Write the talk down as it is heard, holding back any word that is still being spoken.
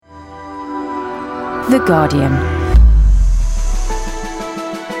The Guardian.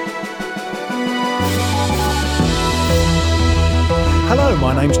 Hello,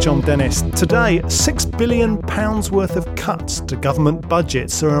 my name's Jon Dennis. Today, £6 billion worth of cuts to government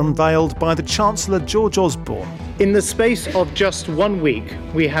budgets are unveiled by the Chancellor George Osborne. In the space of just 1 week,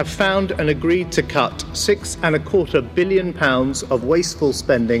 we have found and agreed to cut £6.25 billion of wasteful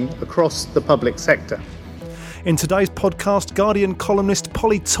spending across the public sector. In today's podcast, Guardian columnist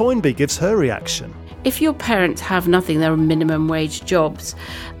Polly Toynbee gives her reaction. If your parents have nothing, they're minimum wage jobs,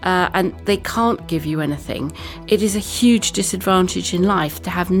 and they can't give you anything, it is a huge disadvantage in life to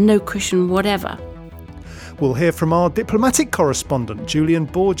have no cushion whatever. We'll hear from our diplomatic correspondent, Julian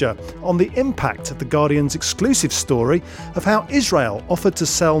Borgia, on the impact of the Guardian's exclusive story of how Israel offered to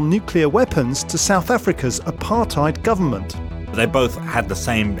sell nuclear weapons to South Africa's apartheid government. They both had the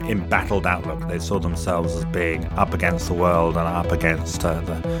same embattled outlook. They saw themselves as being up against the world and up against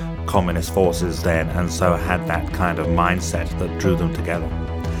the communist forces then, and so had that kind of mindset that drew them together.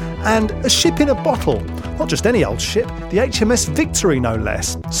 And a ship in a bottle, not just any old ship, the HMS Victory no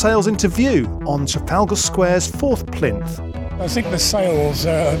less, sails into view on Trafalgar Square's fourth plinth. I think the sails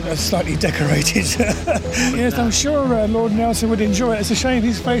are slightly decorated. Yes, I'm sure Lord Nelson would enjoy it. It's a shame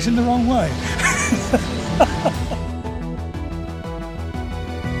he's facing the wrong way.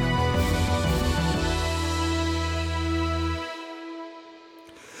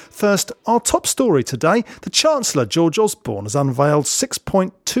 First, our top story today. The Chancellor, George Osborne, has unveiled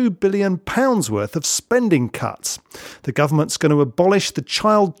 £6.2 billion worth of spending cuts. The government's going to abolish the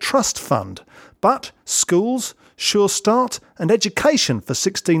Child Trust Fund, but schools, Sure Start and education for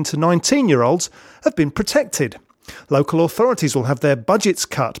 16 to 19-year-olds have been protected. Local authorities will have their budgets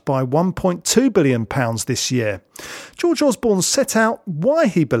cut by £1.2 billion this year. George Osborne set out why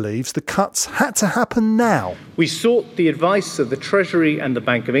he believes the cuts had to happen now. We sought the advice of the Treasury and the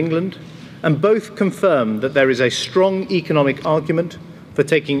Bank of England, and both confirmed that there is a strong economic argument for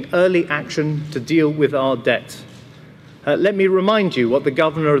taking early action to deal with our debt. Let me remind you what the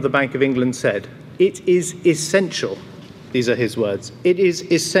Governor of the Bank of England said. It is essential, these are his words, it is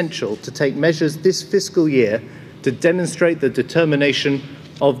essential to take measures this fiscal year to demonstrate the determination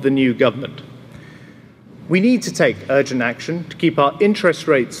of the new government. We need to take urgent action to keep our interest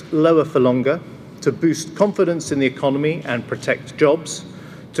rates lower for longer, to boost confidence in the economy and protect jobs,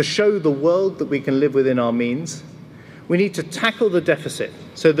 to show the world that we can live within our means. We need to tackle the deficit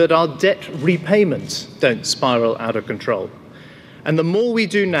so that our debt repayments don't spiral out of control. And the more we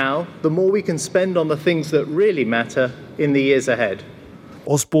do now, the more we can spend on the things that really matter in the years ahead.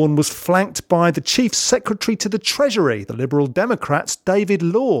 Osborne was flanked by the Chief Secretary to the Treasury, the Liberal Democrats, David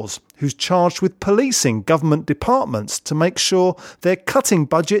Laws, who's charged with policing government departments to make sure they're cutting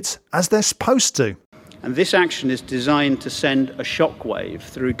budgets as they're supposed to. And this action is designed to send a shockwave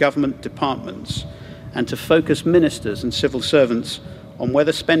through government departments and to focus ministers and civil servants on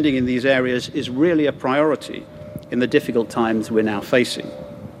whether spending in these areas is really a priority in the difficult times we're now facing.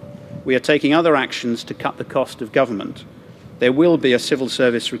 We are taking other actions to cut the cost of government. There will be a civil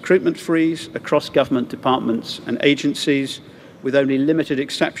service recruitment freeze across government departments and agencies, with only limited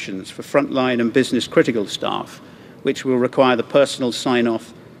exceptions for frontline and business critical staff, which will require the personal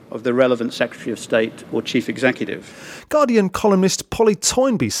sign-off of the relevant Secretary of State or Chief Executive. Guardian columnist Polly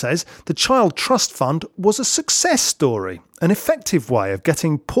Toynbee says the Child Trust Fund was a success story, an effective way of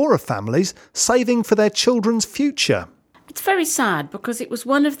getting poorer families saving for their children's future. It's very sad because it was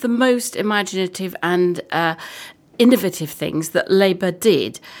one of the most imaginative and innovative things that Labour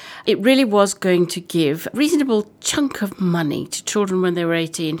did. It really was going to give a reasonable chunk of money to children when they were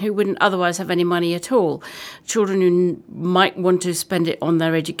 18 who wouldn't otherwise have any money at all. Children who might want to spend it on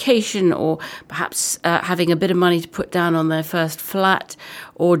their education, or perhaps having a bit of money to put down on their first flat,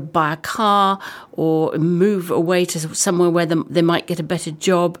 or buy a car, or move away to somewhere where they might get a better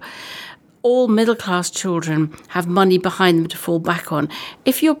job. All middle-class children have money behind them to fall back on.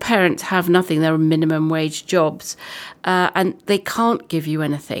 If your parents have nothing, they're minimum wage jobs, and they can't give you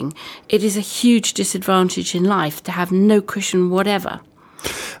anything, it is a huge disadvantage in life to have no cushion whatever.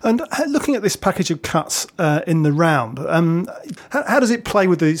 And looking at this package of cuts in the round, how does it play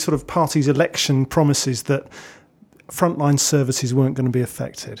with the sort of party's election promises that frontline services weren't going to be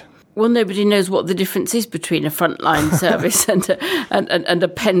affected? Well, nobody knows what the difference is between a frontline service and a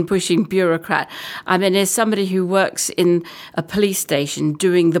pen-pushing bureaucrat. I mean, as somebody who works in a police station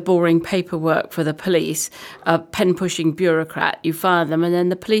doing the boring paperwork for the police, a pen-pushing bureaucrat, you fire them and then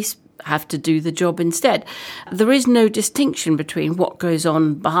the police have to do the job instead. There is no distinction between what goes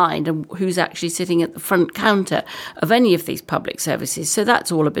on behind and who's actually sitting at the front counter of any of these public services. So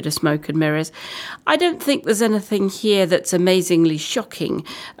that's all a bit of smoke and mirrors. I don't think there's anything here that's amazingly shocking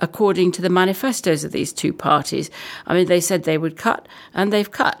according to the manifestos of these two parties. I mean, they said they would cut, and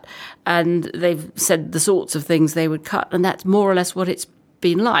they've cut. And they've said the sorts of things they would cut, and that's more or less what it's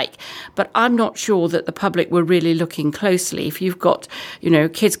been like. But I'm not sure that the public were really looking closely. If you've got,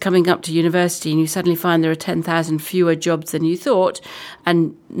 kids coming up to university and you suddenly find there are 10,000 fewer jobs than you thought,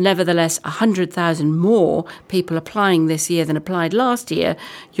 and nevertheless 100,000 more people applying this year than applied last year,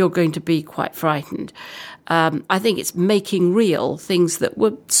 you're going to be quite frightened. I think it's making real things that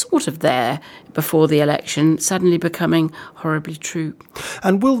were sort of there before the election, suddenly becoming horribly true.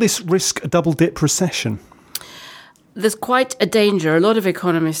 And will this risk a double-dip recession? There's quite a danger. A lot of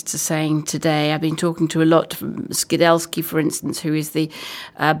economists are saying today, I've been talking to a lot, Skidelsky, for instance, who is the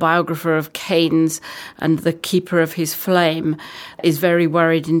biographer of Keynes and the keeper of his flame, is very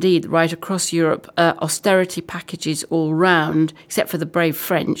worried indeed. Right across Europe, austerity packages all round, except for the brave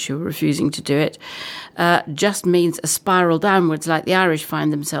French who are refusing to do it, just means a spiral downwards like the Irish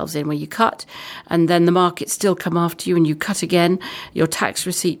find themselves in, where you cut and then the markets still come after you and you cut again, your tax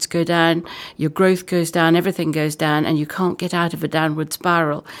receipts go down, your growth goes down, everything goes down, and you can't get out of a downward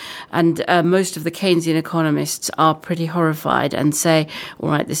spiral. And most of the Keynesian economists are pretty horrified and say, all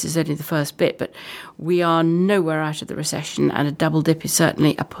right, this is only the first bit, but we are nowhere out of the recession, and a double dip is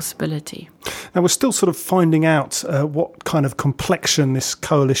certainly a possibility. Now, we're still sort of finding out what kind of complexion this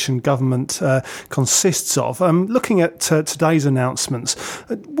coalition government consists of. Looking at today's announcements,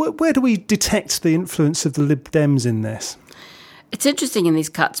 where do we detect the influence of the Lib Dems in this? It's interesting in these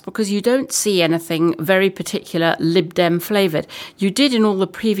cuts because you don't see anything very particular Lib Dem flavoured. You did in all the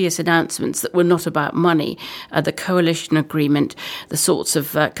previous announcements that were not about money, the coalition agreement, the sorts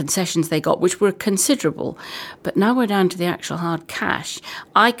of concessions they got, which were considerable. But now we're down to the actual hard cash.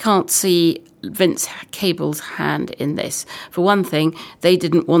 I can't see Vince Cable's hand in this. For one thing, they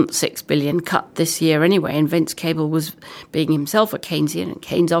didn't want $6 billion cut this year anyway, and Vince Cable was, being himself a Keynesian, and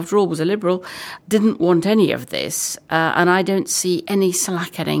Keynes after all was a liberal, didn't want any of this, and I don't see any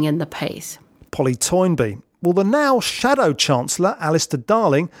slackening in the pace. Polly Toynbee. Well, the now shadow Chancellor, Alistair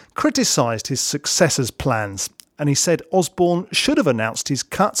Darling, criticised his successor's plans, and he said Osborne should have announced his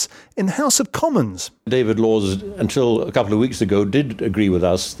cuts in the House of Commons. David Laws, until a couple of weeks ago, did agree with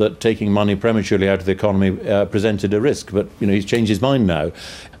us that taking money prematurely out of the economy presented a risk. But, he's changed his mind now.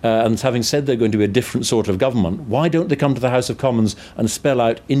 And having said they're going to be a different sort of government, why don't they come to the House of Commons and spell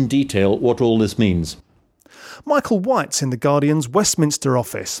out in detail what all this means? Michael White's in The Guardian's Westminster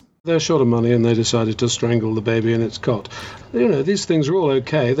office. They're short of money and they decided to strangle the baby in its cot. These things are all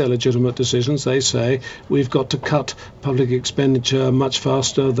okay. They're legitimate decisions. They say we've got to cut public expenditure much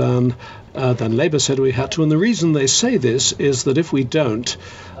faster than Labour said we had to. And the reason they say this is that if we don't,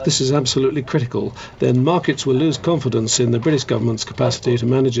 this is absolutely critical, then markets will lose confidence in the British government's capacity to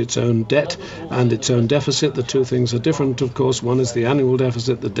manage its own debt and its own deficit. The two things are different, of course. One is the annual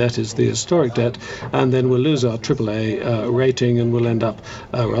deficit, the debt is the historic debt, and then we'll lose our AAA rating and we'll end up,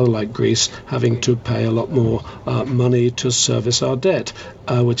 rather like Greece, having to pay a lot more money to service our debt,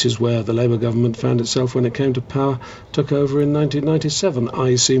 which is where the Labour government found itself when it came to power, took over in 1997.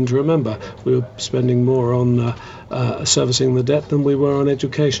 I seem to remember we were spending more on servicing the debt than we were on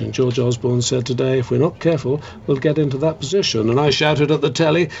education. George Osborne said today, if we're not careful, we'll get into that position. And I shouted at the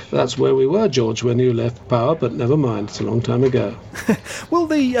telly, that's where we were, George, when you left power, but never mind, it's a long time ago. Will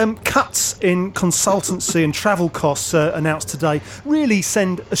the cuts in consultancy and travel costs announced today really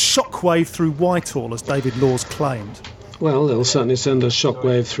send a shockwave through Whitehall, as David Laws claimed? Well, they'll certainly send a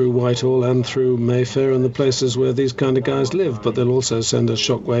shockwave through Whitehall and through Mayfair and the places where these kind of guys live, but they'll also send a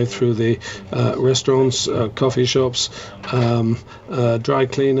shockwave through the restaurants, coffee shops, dry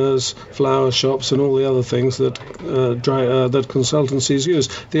cleaners, flower shops, and all the other things that that consultancies use.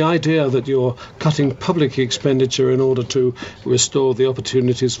 The idea that you're cutting public expenditure in order to restore the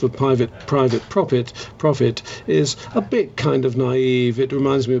opportunities for private profit is a bit kind of naive. It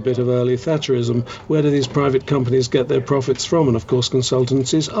reminds me a bit of early Thatcherism. Where do these private companies get their profits from? And of course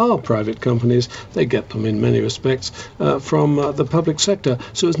consultancies are private companies. They get them in many respects from the public sector.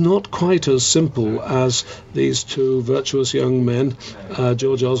 So it's not quite as simple as these two virtuous young men,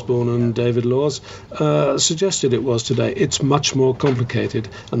 George Osborne and David Laws, suggested it was today. It's much more complicated,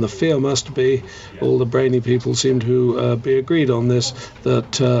 and the fear must be, all the brainy people seem to be agreed on this,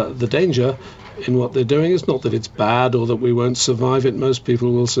 that the danger in what they're doing is not that it's bad or that we won't survive it. Most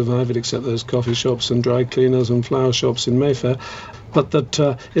people will survive it, except those coffee shops and dry cleaners and flower shops. shops in Mayfair, but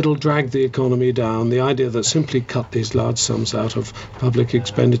that it'll drag the economy down. The idea that simply cut these large sums out of public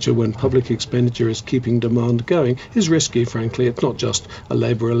expenditure when public expenditure is keeping demand going is risky, frankly. It's not just a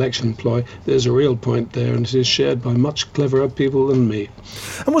Labour election ploy. There's a real point there, and it is shared by much cleverer people than me.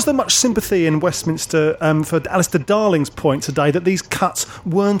 And was there much sympathy in Westminster for Alistair Darling's point today that these cuts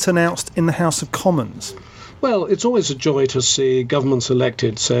weren't announced in the House of Commons? Well, it's always a joy to see governments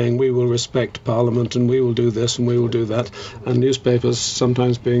elected saying we will respect Parliament and we will do this and we will do that, and newspapers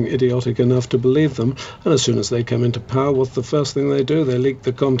sometimes being idiotic enough to believe them. And as soon as they come into power, what's the first thing they do? They leak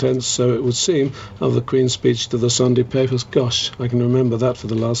the contents, so it would seem, of the Queen's speech to the Sunday papers. Gosh, I can remember that for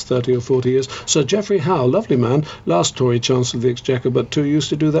the last 30 or 40 years. Sir Geoffrey Howe, lovely man, last Tory Chancellor of the Exchequer, but too used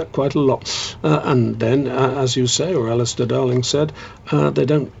to do that quite a lot. And then, as you say, or Alistair Darling said, they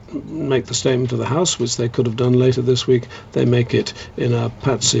don't make the statement to the House, which they could have done later this week. They make it in a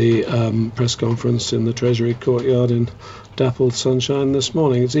patsy press conference in the Treasury courtyard in dappled sunshine this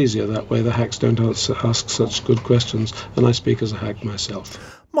morning. It's easier that way. The hacks don't ask such good questions, and I speak as a hack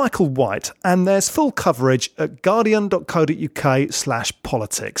myself. Michael White, and there's full coverage at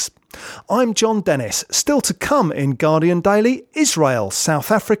guardian.co.uk/politics. I'm Jon Dennis. Still to come in Guardian Daily, Israel, South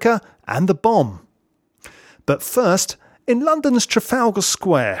Africa and the bomb. But first, in London's Trafalgar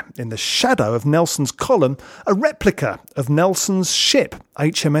Square, in the shadow of Nelson's column, a replica of Nelson's ship,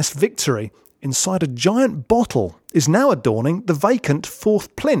 HMS Victory, inside a giant bottle, is now adorning the vacant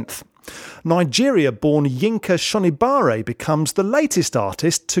fourth plinth. Nigeria-born Yinka Shonibare becomes the latest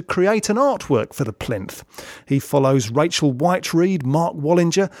artist to create an artwork for the plinth. He follows Rachel Whiteread, Mark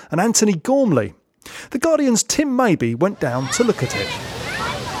Wallinger and Anthony Gormley. The Guardian's Tim Mabey went down to look at it.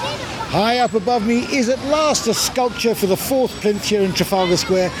 High up above me is at last a sculpture for the fourth plinth here in Trafalgar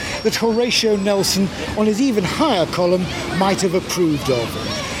Square that Horatio Nelson, on his even higher column, might have approved of.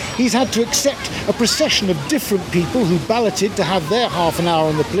 He's had to accept a procession of different people who balloted to have their half an hour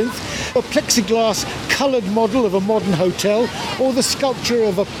on the plinth, a plexiglass coloured model of a modern hotel, or the sculpture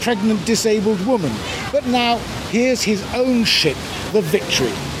of a pregnant disabled woman. But now, here's his own ship, the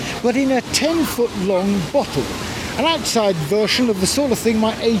Victory, but in a 10-foot long bottle. An outside version of the sort of thing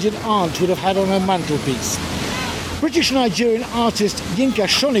my aged aunt would have had on her mantelpiece. British-Nigerian artist Yinka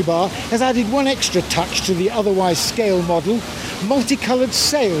Shonibare has added one extra touch to the otherwise scale model: multicoloured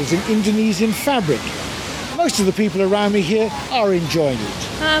sails in Indonesian fabric. Most of the people around me here are enjoying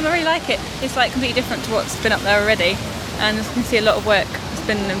it. I really like it. It's like completely different to what's been up there already, and I can see a lot of work has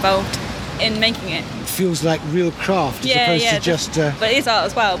been involved in making it. It feels like real craft as opposed to just... But it is art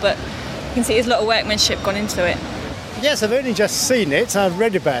as well, but you can see there's a lot of workmanship gone into it. Yes, I've only just seen it. I've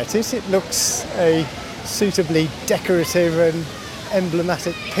read about it. It looks a suitably decorative and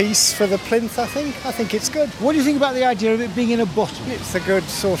emblematic piece for the plinth, I think. I think it's good. What do you think about the idea of it being in a bottle? It's a good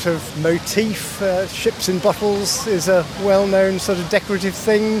sort of motif. Ships in bottles is a well-known sort of decorative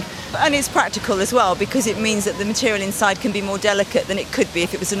thing. And it's practical as well, because it means that the material inside can be more delicate than it could be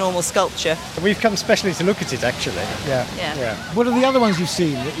if it was a normal sculpture. We've come specially to look at it, actually. Yeah. What are the other ones you've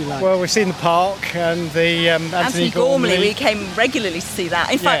seen that you like? Well, we've seen the Park and the Anthony Gormley. We came regularly to see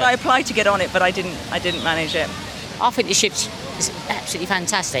that. In fact, I applied to get on it, but I didn't manage it. I think the ship is absolutely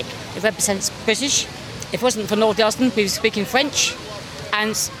fantastic. It represents British. If it wasn't for Lord Nelson, who was speaking French,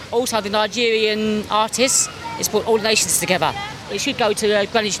 and also the Nigerian artists, it's brought all the nations together. It should go to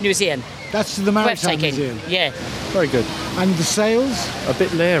Greenwich Museum. That's to the Maritime Museum? Yeah. Very good. And the sails? A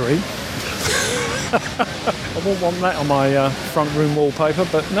bit leery. I wouldn't want that on my front room wallpaper,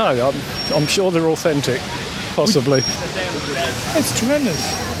 but no, I'm sure they're authentic, possibly. It's tremendous.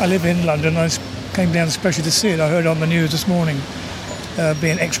 I live in London. I came down especially to see it. I heard on the news this morning,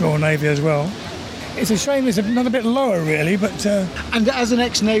 being ex-Royal Navy as well. It's a shame it's another bit lower, really, but... And as an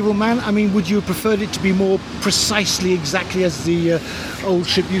ex-naval man, I mean, would you have preferred it to be more precisely exactly as the old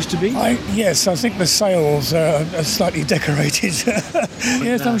ship used to be? Yes, I think the sails are slightly decorated.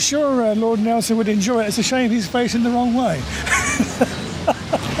 Yes, I'm sure Lord Nelson would enjoy it. It's a shame he's facing the wrong way.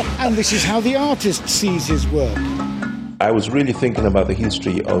 And this is how the artist sees his work. I was really thinking about the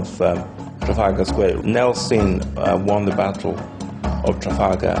history of Trafalgar Square. Nelson won the battle of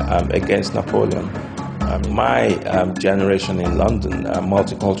Trafalgar against Napoleon. My generation in London,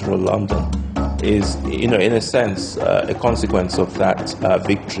 multicultural London, is, in a sense, a consequence of that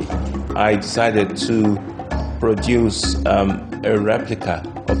victory. I decided to produce a replica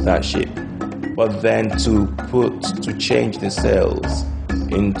of that ship, but then to change the sails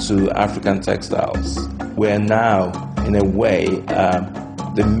into African textiles. We're now, in a way,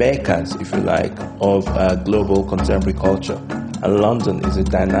 the makers, if you like, of global contemporary culture. And London is a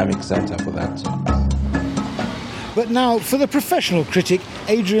dynamic centre for that. But now, for the professional critic,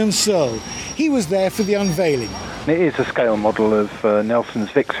 Adrian Searle. He was there for the unveiling. It is a scale model of Nelson's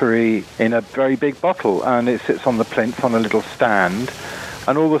Victory in a very big bottle, and it sits on the plinth on a little stand,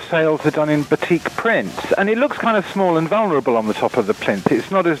 and all the sails are done in batik print. And it looks kind of small and vulnerable on the top of the plinth. It's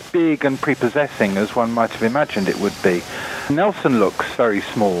not as big and prepossessing as one might have imagined it would be. Nelson looks very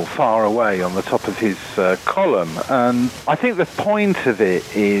small, far away on the top of his column, and I think the point of it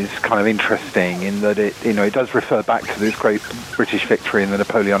is kind of interesting in that it does refer back to this great British victory in the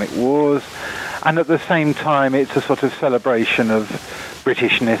Napoleonic Wars. And at the same time, it's a sort of celebration of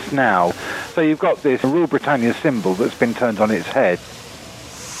Britishness now. So you've got this Rule Britannia symbol that's been turned on its head.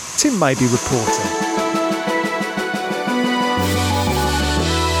 Tim Mabey reporting.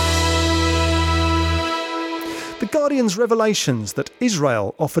 The Guardian's revelations that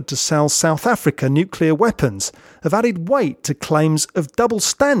Israel offered to sell South Africa nuclear weapons have added weight to claims of double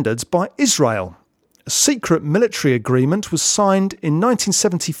standards by Israel. A secret military agreement was signed in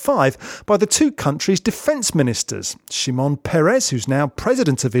 1975 by the two countries' defence ministers, Shimon Peres, who's now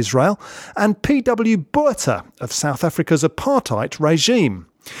president of Israel, and P.W. Botha of South Africa's apartheid regime.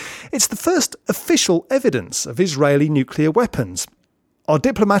 It's the first official evidence of Israeli nuclear weapons. Our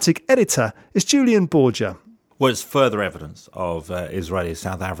diplomatic editor is Julian Borgia. Well, it's further evidence of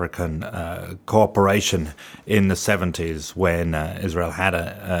Israeli-South African cooperation in the 70s when Israel had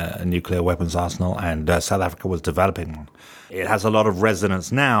a nuclear weapons arsenal and South Africa was developing one. It has a lot of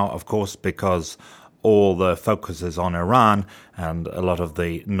resonance now, of course, because all the focus is on Iran, and a lot of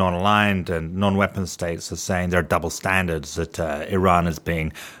the non-aligned and non-weapon states are saying there are double standards, that Iran is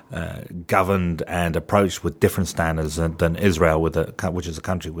being governed and approached with different standards than Israel, which is a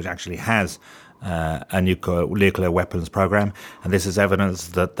country which actually has a nuclear weapons program, and this is evidence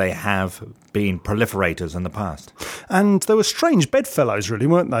that they have been proliferators in the past. And they were strange bedfellows, really,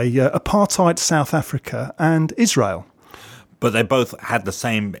 weren't they? Apartheid South Africa and Israel. But they both had the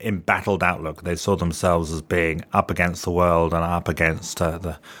same embattled outlook. They saw themselves as being up against the world and up against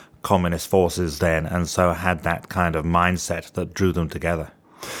the communist forces then, and so had that kind of mindset that drew them together.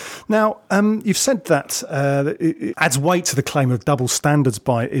 Now, you've said that it adds weight to the claim of double standards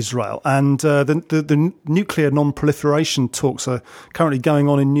by Israel, and the nuclear non-proliferation talks are currently going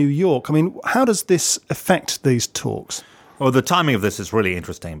on in New York. I mean, how does this affect these talks? Well, the timing of this is really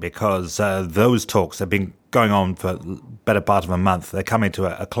interesting because those talks have been going on for the better part of a month. They're coming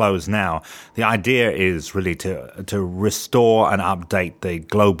to a close now. The idea is really to restore and update the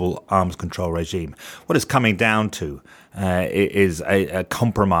global arms control regime. What it's coming down to is a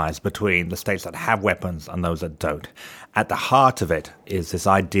compromise between the states that have weapons and those that don't. At the heart of it is this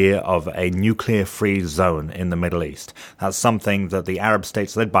idea of a nuclear-free zone in the Middle East. That's something that the Arab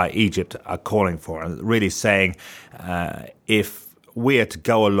states led by Egypt are calling for, and really saying if we are to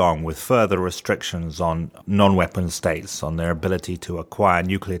go along with further restrictions on non-weapon states, on their ability to acquire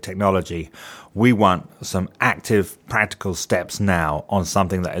nuclear technology, we want some active, practical steps now on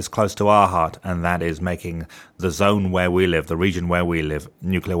something that is close to our heart, and that is making the zone where we live, the region where we live,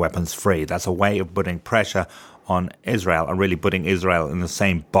 nuclear weapons free. That's a way of putting pressure on Israel and really putting Israel in the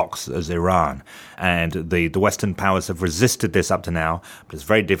same box as Iran. And the Western powers have resisted this up to now, but it's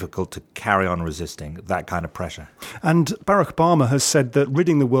very difficult to carry on resisting that kind of pressure. And Barack Obama has said that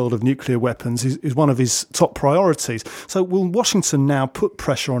ridding the world of nuclear weapons is one of his top priorities. So will Washington now put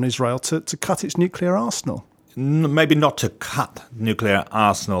pressure on Israel to cut its nuclear arsenal? Maybe not to cut nuclear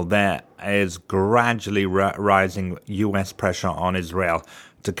arsenal. There is gradually rising US pressure on Israel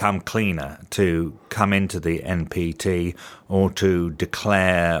to come cleaner, to come into the NPT, or to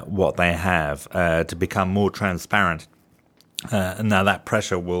declare what they have, to become more transparent. Now that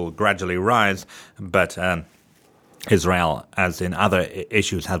pressure will gradually rise, but Israel, as in other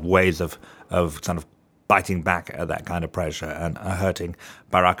issues, has ways of sort of biting back at that kind of pressure and hurting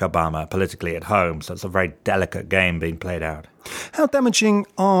Barack Obama politically at home. So it's a very delicate game being played out. How damaging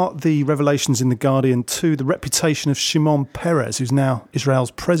are the revelations in The Guardian to the reputation of Shimon Peres, who's now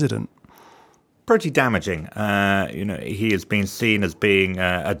Israel's president? Pretty damaging. He has been seen as being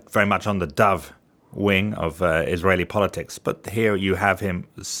very much on the dove wing of Israeli politics. But here you have him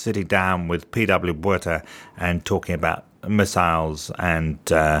sitting down with P.W. Botha and talking about missiles and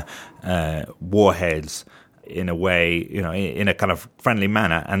warheads in a way, in a kind of friendly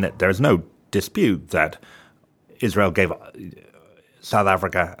manner, and that there is no dispute that Israel gave South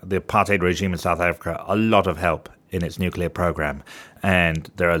Africa, the apartheid regime in South Africa, a lot of help in its nuclear program,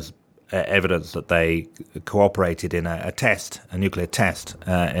 and there is evidence that they cooperated in a nuclear test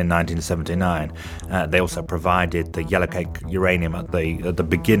in 1979. They also provided the yellow cake uranium at the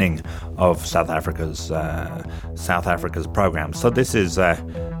beginning of South Africa's program. So this is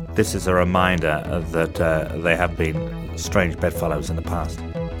a reminder that they have been strange bedfellows in the past.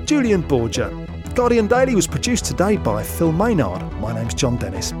 Julian Borgia, Guardian Daily was produced today by Phil Maynard. My name's Jon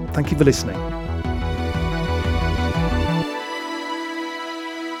Dennis. Thank you for listening.